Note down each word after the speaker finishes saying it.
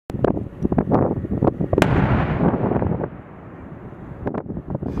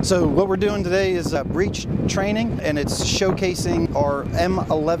So what we're doing today is breach training, and it's showcasing our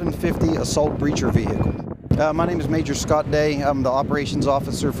M1150 assault breacher vehicle. My name is Major Scott Day. I'm the operations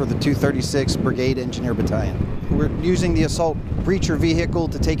officer for the 236 Brigade Engineer Battalion. We're using the assault breacher vehicle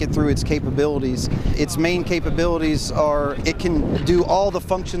to take it through its capabilities. Its main capabilities are it can do all the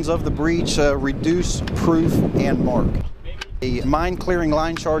functions of the breach, reduce, proof, and mark. A mine-clearing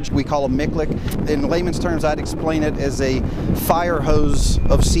line charge, we call a MICLIC. In layman's terms, I'd explain it as a fire hose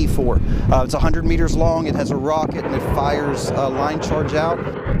of C4. It's 100 meters long, it has a rocket, and it fires a line charge out.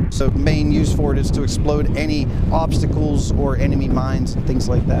 So the main use for it is to explode any obstacles or enemy mines, things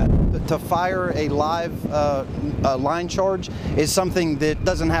like that. To fire a live line charge is something that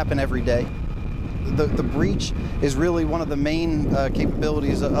doesn't happen every day. The breach is really one of the main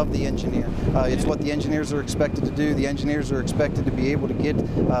capabilities of the engineer. It's what the engineers are expected to do. The engineers are expected to be able to get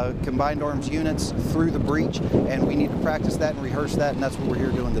combined arms units through the breach, and we need to practice that and rehearse that, and that's what we're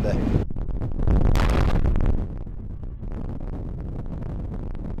here doing today.